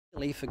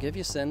believe, forgive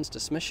your sins,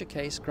 dismiss your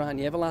case, grant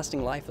you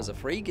everlasting life as a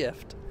free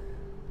gift.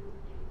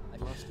 I'm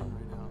lusting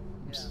right now.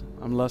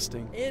 I'm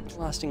lusting.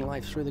 Everlasting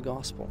life through the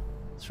gospel,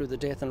 through the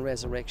death and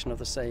resurrection of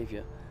the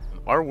Savior.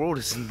 Our world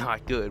is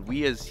not good.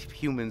 We as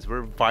humans,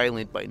 we're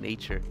violent by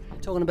nature.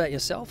 Talking about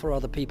yourself or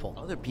other people?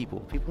 Other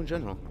people in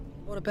general.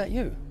 What about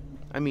you?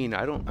 I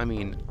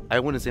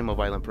wouldn't say I'm a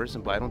violent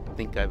person, but I don't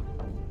think I've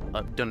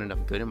done enough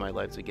good in my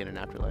life to get an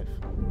afterlife.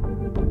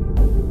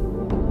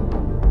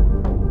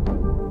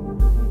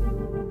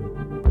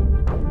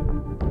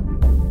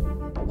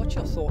 What's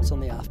your thoughts on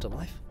the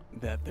afterlife?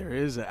 That there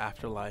is an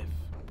afterlife,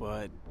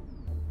 but,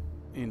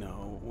 we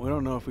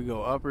don't know if we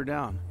go up or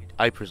down.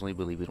 I personally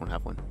believe we don't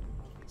have one.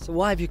 So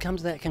why have you come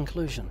to that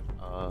conclusion?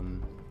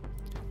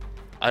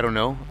 I don't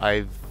know.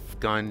 I've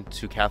gone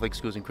to Catholic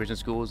schools and Christian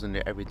schools, and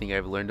everything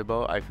I've learned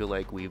about, I feel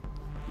like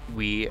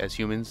we as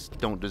humans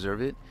don't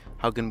deserve it.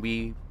 How can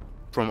we,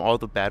 from all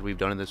the bad we've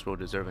done in this world,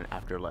 deserve an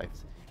afterlife?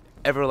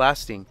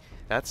 Everlasting.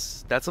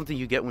 That's something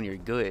you get when you're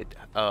good.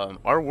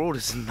 Our world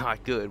is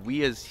not good.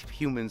 We as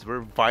humans, we're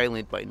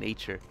violent by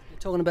nature. You're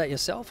talking about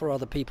yourself or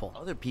other people?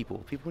 Other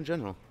people in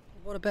general.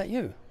 What about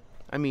you?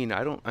 I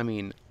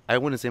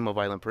wouldn't say I'm a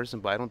violent person,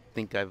 but I don't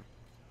think I've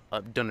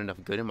done enough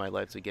good in my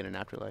life to get an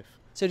afterlife.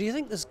 So do you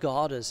think this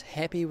God is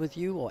happy with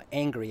you or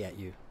angry at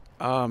you?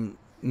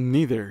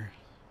 Neither.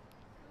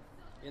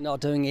 You're not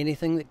doing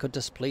anything that could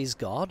displease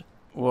God?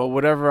 Well,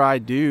 whatever I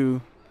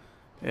do,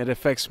 it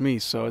affects me.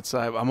 So it's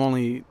I'm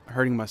only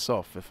hurting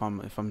myself if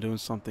I'm doing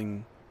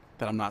something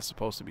that I'm not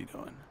supposed to be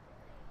doing.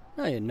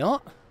 No, you're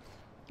not.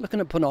 Looking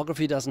at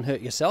pornography doesn't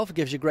hurt yourself. It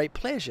gives you great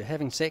pleasure.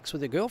 Having sex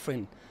with your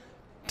girlfriend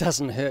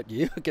doesn't hurt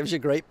you. It gives you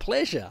great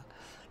pleasure.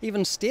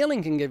 Even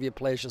stealing can give you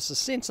pleasure. It's a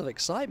sense of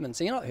excitement.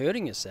 So you're not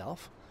hurting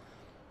yourself.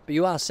 But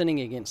you are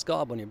sinning against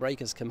God when you break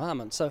His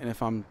commandments. So, and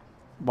if I'm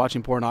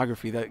watching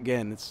pornography, that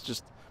again, it's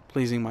just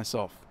pleasing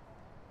myself.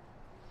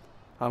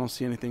 I don't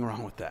see anything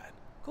wrong with that.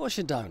 Of course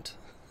you don't.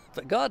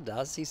 But God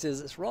does. He says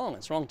it's wrong.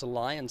 It's wrong to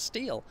lie and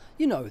steal.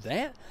 You know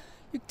that.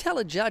 You tell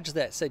a judge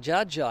that. Say,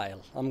 Judge,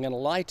 I'm going to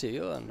lie to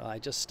you and I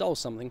just stole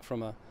something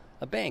from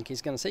a bank.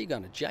 He's going to say you're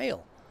going to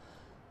jail.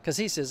 Because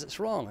he says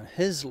it's wrong. And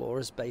his law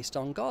is based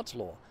on God's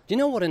law. Do you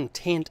know what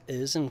intent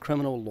is in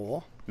criminal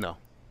law? No.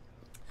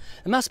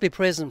 It must be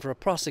present for a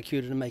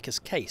prosecutor to make his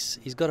case.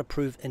 He's got to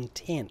prove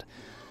intent.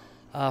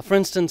 For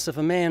instance, if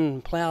a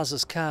man plows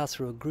his car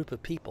through a group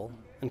of people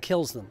and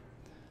kills them,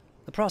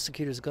 the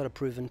prosecutor's got to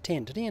prove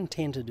intent. Did he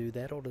intend to do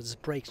that, or did his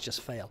brakes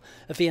just fail?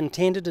 If he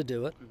intended to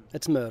do it,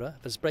 it's murder.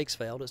 If his brakes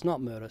failed, it's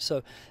not murder.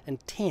 So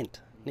intent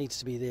needs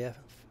to be there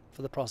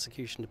for the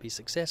prosecution to be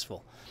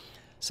successful.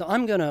 So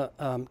I'm going to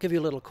give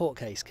you a little court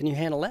case. Can you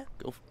handle that?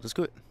 Let's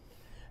do it.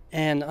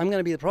 And I'm going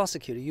to be the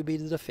prosecutor, you be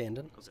the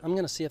defendant. I'm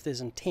going to see if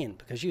there's intent,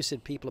 because you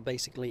said people are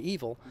basically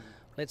evil.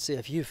 Let's see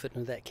if you fit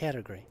into that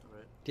category.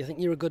 Right. Do you think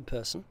you're a good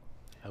person?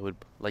 I would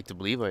like to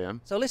believe I am.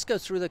 So let's go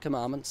through the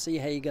commandments, see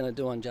how you're going to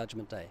do on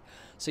Judgment Day.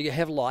 So you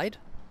have lied.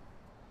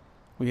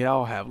 We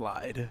all have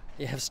lied.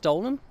 You have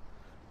stolen.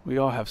 We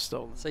all have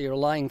stolen. So you're a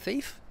lying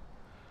thief.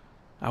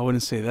 I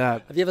wouldn't say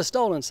that. Have you ever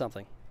stolen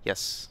something?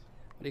 Yes.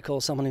 What do you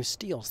call someone who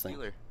steals things?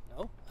 Stealer.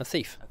 No, a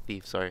thief. A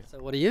thief, sorry. So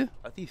what are you?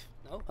 A thief.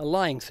 No, a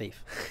lying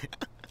thief.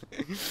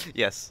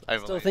 Yes, I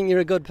Still think you're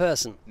a good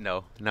person?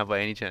 No, not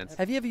by any chance.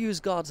 Have you ever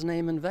used God's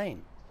name in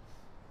vain?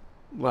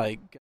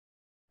 Like?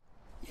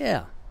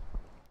 Yeah.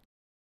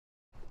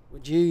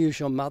 Would you use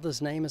your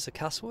mother's name as a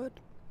cuss word?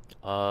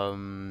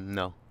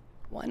 No.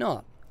 Why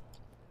not?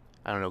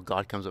 I don't know.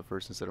 God comes up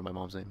first instead of my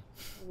mom's name.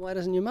 Why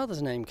doesn't your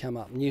mother's name come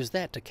up and use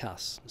that to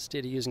cuss?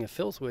 Instead of using a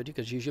filth word, you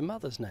could use your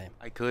mother's name.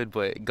 I could,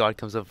 but God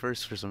comes up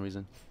first for some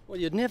reason. Well,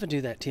 you'd never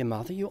do that to your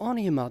mother. You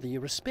honor your mother,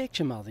 you respect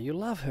your mother, you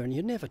love her, and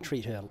you'd never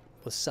treat her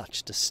with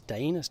such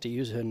disdain as to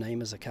use her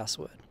name as a cuss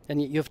word. And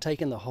yet you've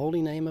taken the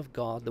holy name of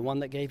God, the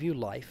one that gave you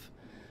life,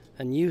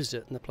 and used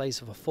it in the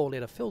place of a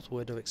four-letter filth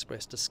word to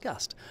express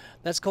disgust.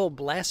 That's called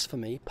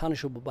blasphemy,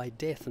 punishable by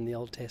death in the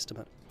Old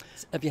Testament.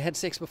 Have you had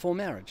sex before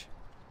marriage?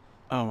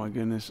 Oh my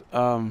goodness.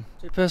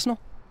 Too personal?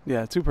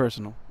 Yeah, too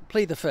personal.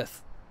 Plead the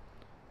fifth.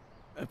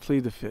 I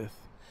plead the fifth.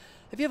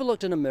 Have you ever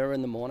looked in a mirror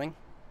in the morning?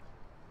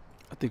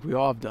 I think we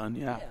all have done,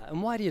 yeah.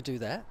 And why do you do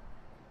that?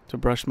 To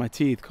brush my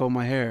teeth, comb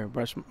my hair,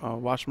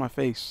 wash my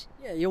face.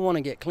 Yeah, you want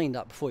to get cleaned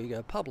up before you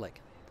go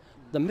public.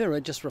 The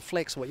mirror just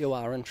reflects what you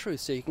are in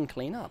truth, so you can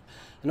clean up.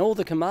 And all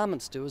the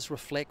commandments do is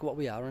reflect what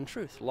we are in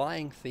truth.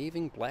 Lying,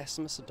 thieving,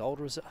 blasphemous,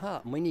 adulterers at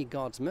heart. And we need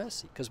God's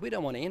mercy, because we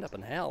don't want to end up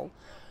in hell.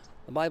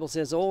 The Bible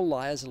says all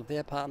liars will have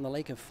their part in the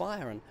lake of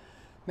fire. And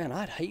man,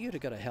 I'd hate you to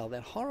go to hell.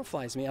 That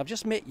horrifies me. I've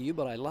just met you,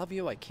 but I love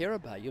you, I care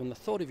about you, and the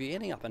thought of you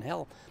ending up in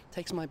hell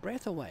takes my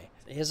breath away.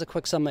 Here's a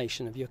quick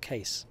summation of your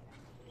case.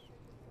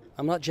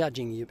 I'm not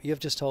judging you, but you've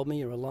just told me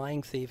you're a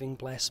lying, thieving,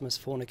 blasphemous,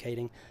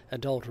 fornicating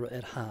adulterer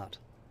at heart.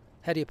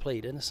 How do you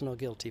plead, innocent or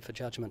guilty, for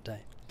Judgment Day?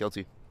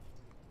 Guilty.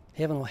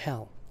 Heaven or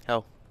hell?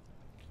 Hell.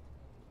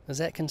 Does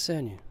that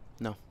concern you?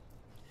 No.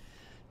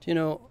 Do you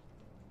know,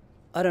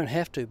 I don't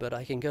have to, but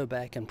I can go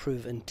back and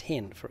prove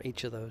intent for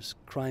each of those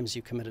crimes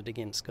you committed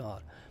against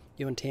God.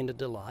 You intended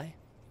to lie.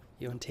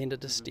 You intended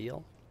to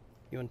steal.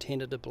 you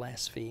intended to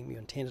blaspheme, you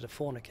intended to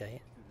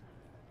fornicate,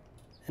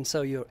 and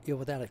so you're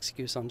without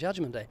excuse on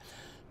Judgment Day.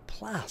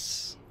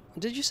 Plus,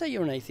 did you say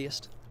you're an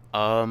atheist?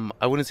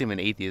 I wouldn't say I'm an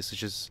atheist.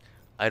 It's just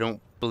I don't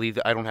believe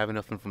that I don't have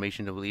enough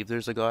information to believe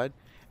there's a God,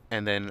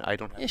 and then I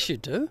don't have Yes, you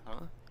do.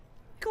 Huh?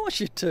 Of course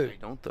you do.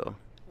 I don't though.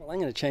 Well, I'm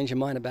going to change your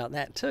mind about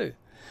that too.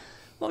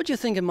 What would you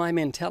think of my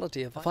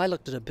mentality if I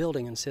looked at a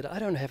building and said, I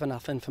don't have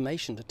enough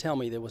information to tell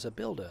me there was a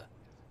builder?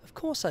 Of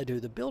course I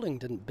do. The building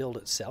didn't build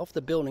itself.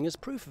 The building is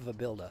proof of a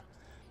builder.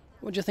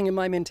 What would you think of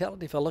my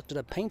mentality if I looked at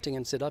a painting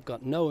and said, I've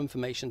got no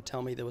information to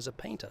tell me there was a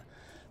painter?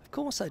 Of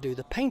course I do.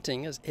 The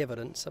painting is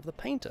evidence of the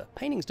painter.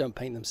 Paintings don't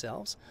paint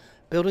themselves.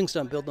 Buildings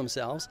don't build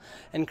themselves.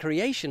 And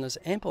creation is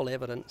ample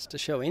evidence to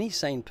show any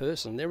sane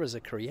person there is a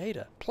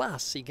creator.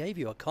 Plus, he gave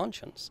you a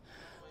conscience.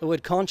 The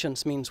word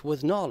conscience means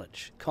with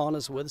knowledge. Con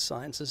is with,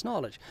 science is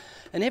knowledge.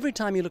 And every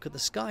time you look at the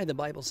sky, the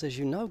Bible says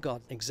you know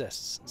God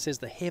exists. It says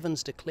the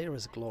heavens declare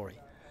his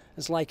glory.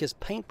 It's like his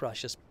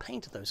paintbrush has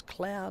painted those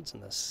clouds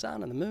and the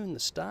sun and the moon, the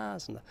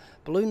stars and the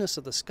blueness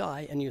of the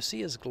sky, and you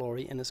see his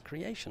glory in his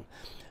creation.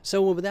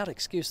 So we're without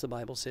excuse, the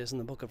Bible says in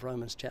the book of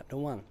Romans chapter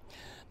 1.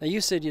 Now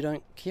you said you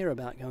don't care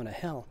about going to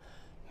hell.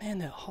 Man,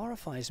 that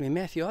horrifies me.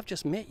 Matthew, I've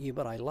just met you,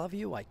 but I love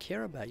you, I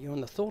care about you,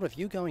 and the thought of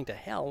you going to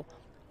hell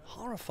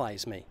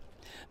horrifies me.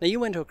 Now you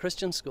went to a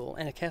Christian school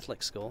and a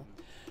Catholic school.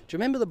 Do you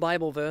remember the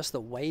Bible verse,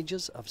 the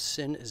wages of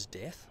sin is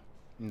death?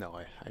 No,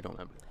 I don't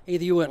remember.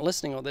 Either you weren't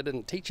listening or they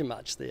didn't teach you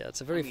much there.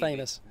 It's a very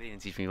famous... They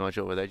didn't teach me much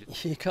over there.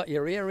 You got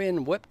your ear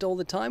in, whipped all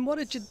the time. What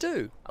did you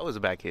do? I was a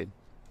bad kid.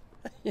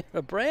 You're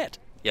a brat.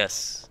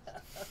 Yes.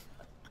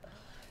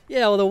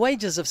 Yeah, well, the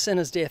wages of sin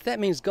is death. That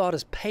means God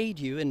has paid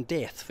you in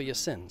death for your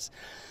sins.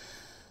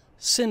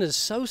 Sin is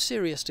so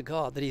serious to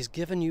God that he's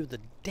given you the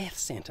death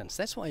sentence.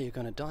 That's why you're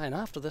going to die, and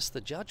after this,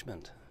 the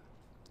judgment.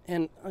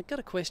 And I've got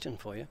a question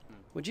for you.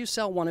 Would you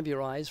sell one of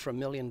your eyes for $1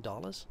 million?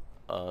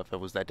 If I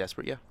was that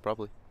desperate, yeah,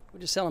 probably.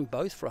 Would you sell them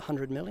both for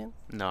 $100 million?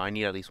 No, I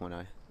need at least one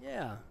eye.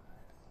 Yeah.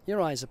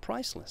 Your eyes are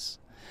priceless.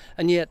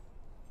 And yet,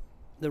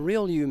 the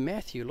real you,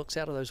 Matthew, looks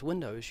out of those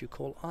windows you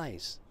call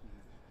eyes.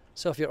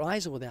 So if your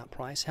eyes are without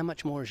price, how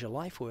much more is your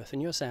life worth?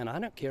 And you're saying, I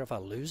don't care if I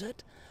lose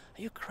it.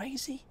 Are you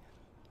crazy?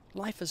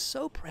 Life is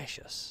so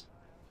precious.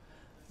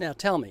 Now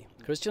tell me,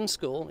 Christian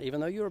school, even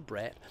though you're a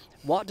brat,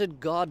 what did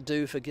God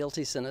do for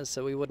guilty sinners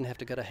so we wouldn't have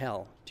to go to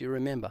hell? Do you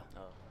remember?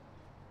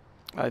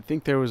 I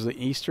think there was the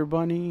Easter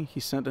bunny.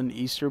 He sent an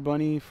Easter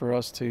bunny for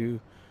us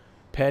to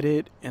pet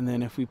it, and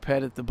then if we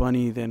petted the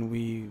bunny, then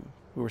we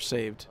were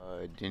saved.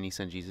 Didn't he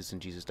send Jesus, and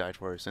Jesus died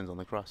for our sins on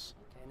the cross?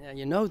 Okay, now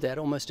you know that,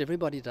 almost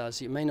everybody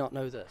does. You may not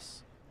know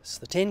this.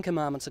 The 10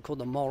 Commandments are called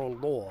the moral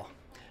law.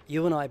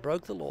 You and I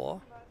broke the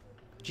law.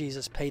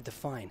 Jesus paid the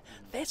fine.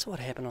 That's what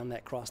happened on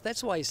that cross.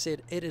 That's why he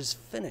said, it is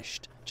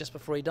finished, just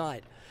before he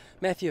died.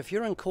 Matthew, if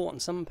you're in court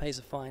and someone pays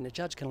a fine, the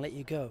judge can let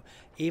you go.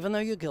 Even though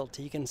you're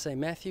guilty, you can say,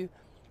 Matthew,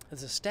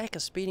 there's a stack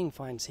of speeding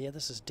fines here.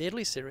 This is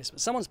deadly serious, but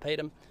someone's paid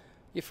him.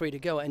 You're free to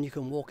go, and you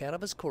can walk out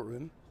of his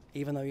courtroom,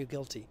 even though you're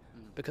guilty,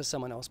 because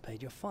someone else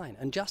paid your fine,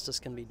 and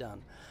justice can be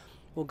done.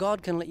 Well,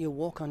 God can let you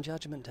walk on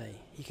Judgment Day.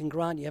 He can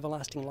grant you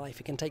everlasting life.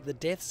 He can take the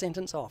death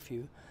sentence off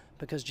you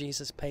because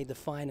Jesus paid the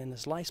fine in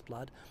his life's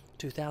blood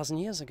 2,000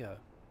 years ago.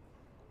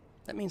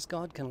 That means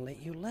God can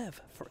let you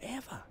live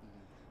forever.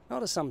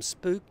 Not as some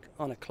spook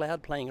on a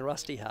cloud playing a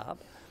rusty harp,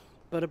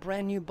 but a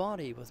brand new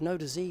body with no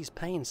disease,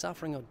 pain,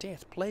 suffering, or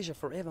death, pleasure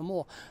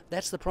forevermore.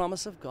 That's the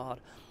promise of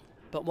God.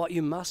 But what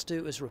you must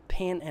do is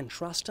repent and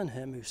trust in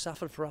him who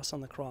suffered for us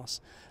on the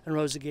cross and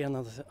rose again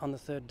on the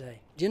third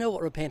day. Do you know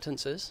what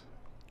repentance is?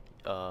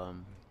 Where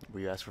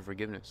you ask for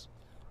forgiveness.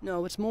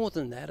 No, it's more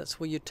than that. It's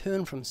where you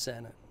turn from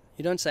sin.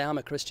 You don't say, I'm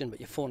a Christian,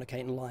 but you fornicate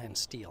and lie and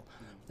steal.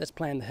 That's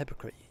playing the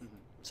hypocrite.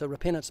 So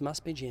repentance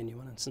must be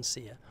genuine and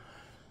sincere.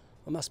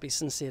 It must be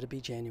sincere to be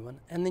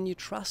genuine. And then you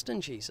trust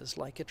in Jesus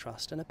like you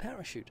trust in a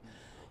parachute.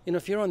 You know,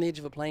 if you're on the edge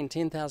of a plane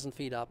 10,000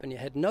 feet up and you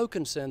had no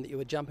concern that you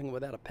were jumping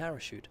without a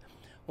parachute,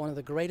 one of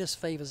the greatest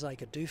favors I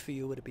could do for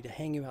you would be to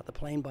hang you out the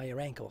plane by your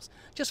ankles,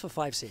 just for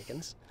 5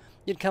 seconds.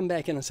 You'd come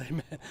back in and say,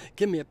 man,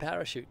 give me a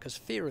parachute, because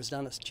fear has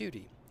done its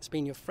duty. It's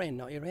been your friend,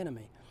 not your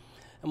enemy.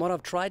 And what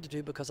I've tried to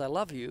do, because I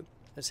love you,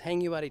 is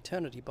hang you out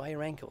eternity by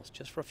your ankles,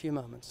 just for a few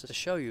moments, to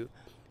show you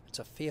it's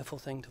a fearful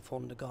thing to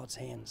fall into God's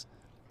hands.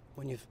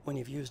 When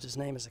you've used his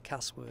name as a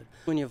cuss word,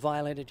 when you've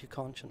violated your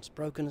conscience,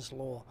 broken his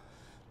law,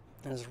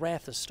 and his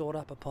wrath is stored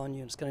up upon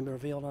you, and it's going to be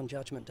revealed on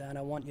Judgment Day, and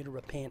I want you to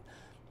repent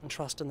and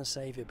trust in the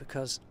Savior,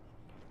 because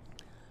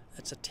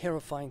it's a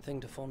terrifying thing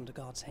to fall into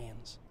God's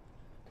hands.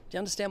 Do you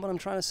understand what I'm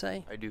trying to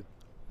say? I do. You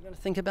going to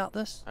think about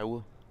this? I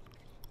will.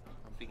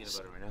 I'm thinking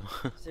about it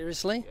right now.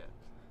 Seriously? Yeah.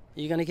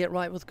 Are you going to get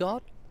right with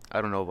God? I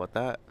don't know about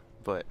that,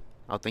 but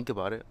I'll think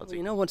about it. Well,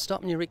 you know what's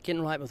stopping you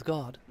getting right with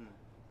God?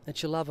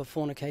 It's your love of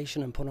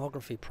fornication and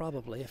pornography,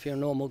 probably, if you're a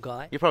normal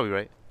guy. You're probably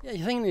right. Yeah,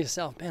 you're thinking to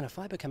yourself, man, if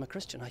I become a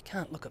Christian, I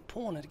can't look at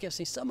porn. It gives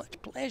me so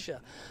much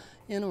pleasure.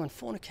 You know, and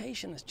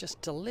fornication is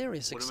just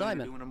delirious excitement. What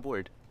am I doing when I'm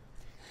bored?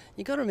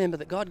 You got to remember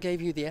that God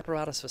gave you the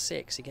apparatus for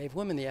sex. He gave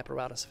women the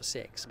apparatus for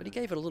sex, but he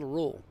gave it a little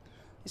rule.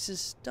 He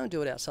says, don't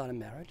do it outside of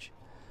marriage.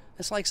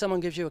 It's like someone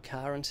gives you a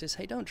car and says,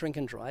 hey, don't drink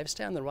and drive,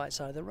 stay on the right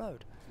side of the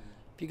road.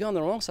 If you go on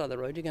the wrong side of the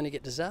road, you're going to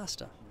get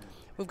disaster.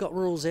 We've got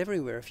rules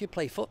everywhere. If you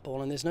play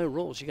football and there's no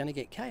rules, you're going to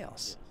get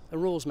chaos. The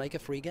rules make a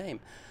free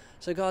game.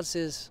 So God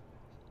says,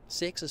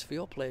 sex is for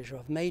your pleasure.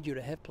 I've made you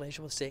to have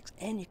pleasure with sex,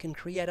 and you can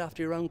create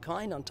after your own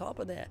kind on top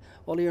of that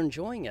while you're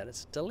enjoying it.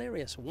 It's a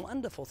delirious,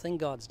 wonderful thing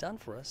God's done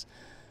for us,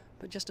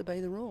 but just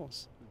obey the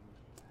rules.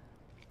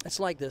 It's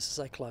like this as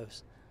I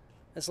close.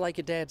 It's like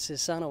your dad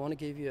says, son, I want to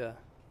give you a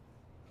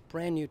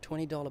brand new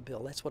 $20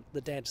 bill. That's what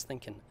the dad's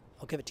thinking.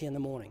 I'll give it to you in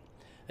the morning.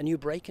 And you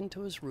break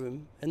into his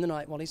room in the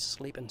night while he's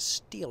asleep and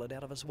steal it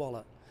out of his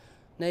wallet.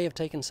 Now you've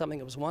taken something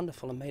that was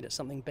wonderful and made it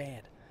something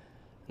bad.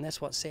 And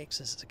that's what sex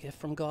is. It's a gift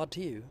from God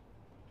to you,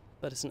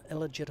 but it's an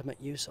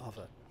illegitimate use of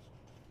it.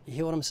 You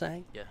hear what I'm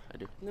saying? Yeah, I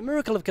do. The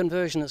miracle of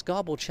conversion is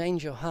God will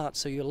change your heart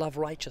so you love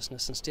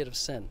righteousness instead of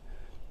sin.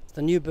 It's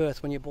the new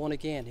birth when you're born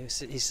again. He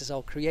says,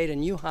 I'll create a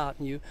new heart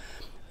in you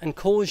and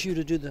cause you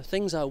to do the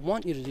things I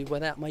want you to do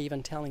without me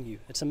even telling you.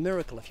 It's a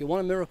miracle. If you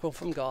want a miracle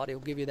from God, He'll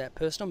give you that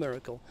personal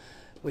miracle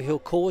where He'll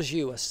cause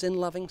you, a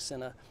sin-loving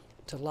sinner,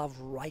 to love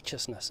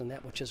righteousness and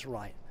that which is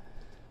right.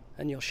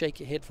 And you'll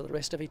shake your head for the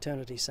rest of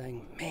eternity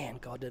saying, man,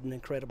 God did an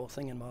incredible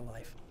thing in my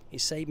life. He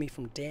saved me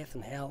from death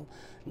and hell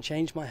and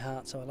changed my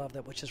heart, so I love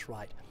that which is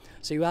right.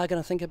 So you are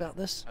going to think about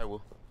this? I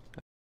will.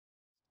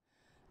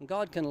 And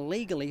God can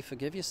legally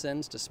forgive your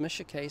sins, dismiss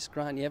your case,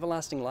 grant you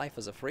everlasting life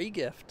as a free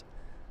gift.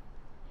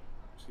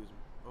 Excuse me.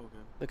 Okay.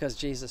 Because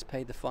Jesus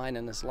paid the fine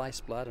in His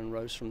life's blood and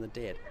rose from the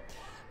dead.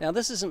 Now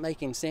this isn't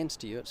making sense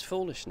to you, it's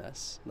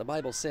foolishness. The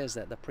Bible says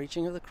that the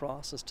preaching of the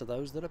cross is to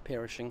those that are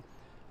perishing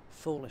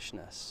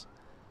foolishness.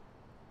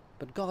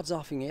 But God's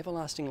offering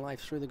everlasting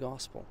life through the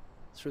gospel,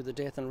 through the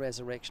death and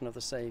resurrection of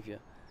the Savior.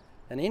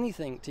 And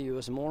anything to you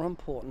is more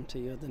important to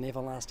you than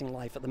everlasting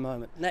life at the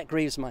moment. And that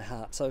grieves my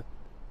heart. So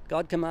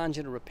God commands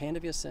you to repent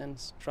of your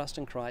sins, trust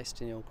in Christ,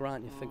 and He'll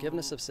grant you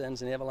forgiveness of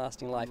sins and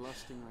everlasting life. I'm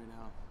lusting right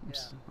now.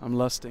 Yeah. I'm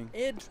lusting.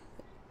 Ed,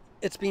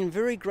 it's been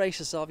very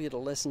gracious of you to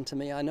listen to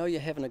me. I know you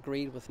haven't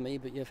agreed with me,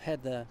 but you've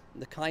had the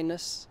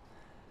kindness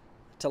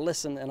to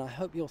listen, and I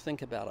hope you'll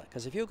think about it.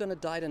 Because if you're going to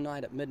die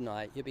tonight at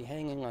midnight, you'll be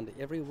hanging on to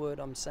every word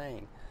I'm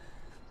saying.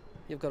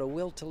 You've got a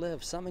will to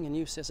live. Something in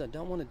you says, I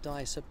don't want to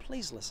die, so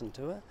please listen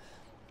to it.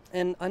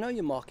 And I know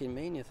you're mocking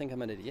me and you think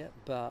I'm an idiot,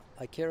 but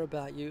I care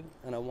about you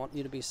and I want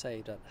you to be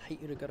saved. I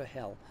hate you to go to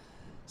hell.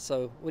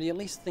 So will you at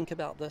least think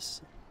about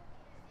this?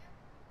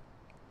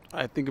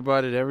 I think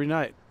about it every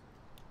night.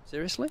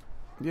 Seriously?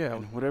 Yeah,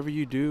 whatever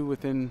you do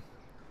within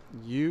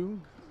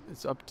you,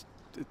 it's up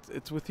to,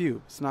 it's with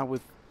you. It's not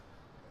with,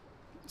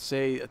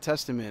 say, a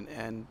testament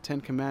and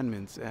 10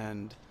 commandments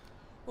and...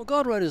 Well,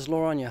 God wrote His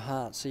law on your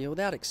heart, so you're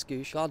without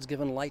excuse. God's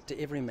given light to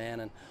every man,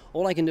 and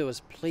all I can do is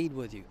plead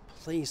with you.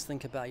 Please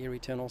think about your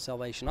eternal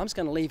salvation. I'm just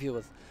going to leave you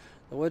with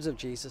the words of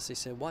Jesus. He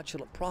said, what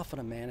shall it profit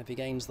a man if he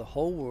gains the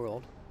whole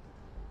world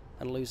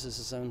and loses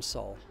his own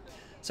soul?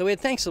 So Ed,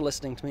 thanks for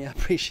listening to me. I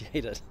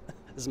appreciate it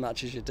as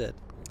much as you did.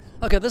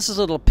 Okay, this is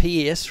a little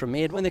PS from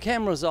Ed. When the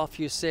camera's off,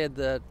 you said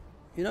that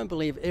you don't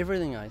believe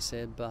everything I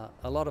said, but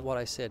a lot of what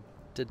I said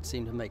did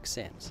seem to make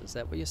sense. Is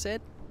that what you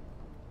said?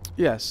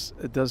 Yes,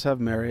 it does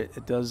have merit.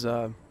 It does,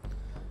 I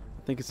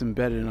think it's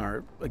embedded in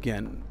our,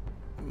 again,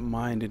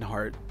 mind and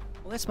heart.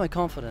 Well, that's my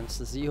confidence,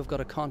 is that you've got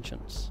a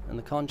conscience, and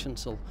the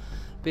conscience will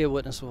bear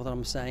witness with what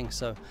I'm saying.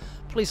 So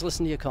please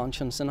listen to your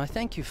conscience, and I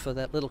thank you for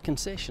that little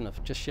concession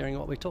of just sharing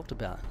what we talked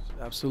about.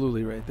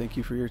 Absolutely, Ray. Thank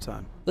you for your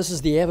time. This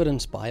is the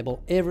Evidence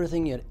Bible,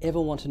 everything you'd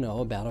ever want to know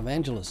about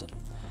evangelism.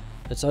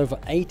 It's over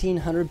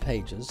 1,800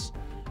 pages,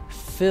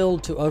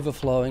 filled to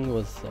overflowing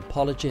with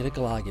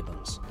apologetical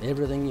arguments,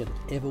 everything you'd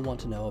ever want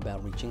to know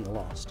about reaching the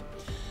lost.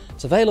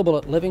 It's available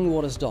at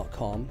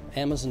livingwaters.com,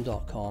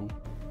 amazon.com,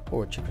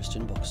 or at your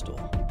Christian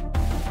bookstore.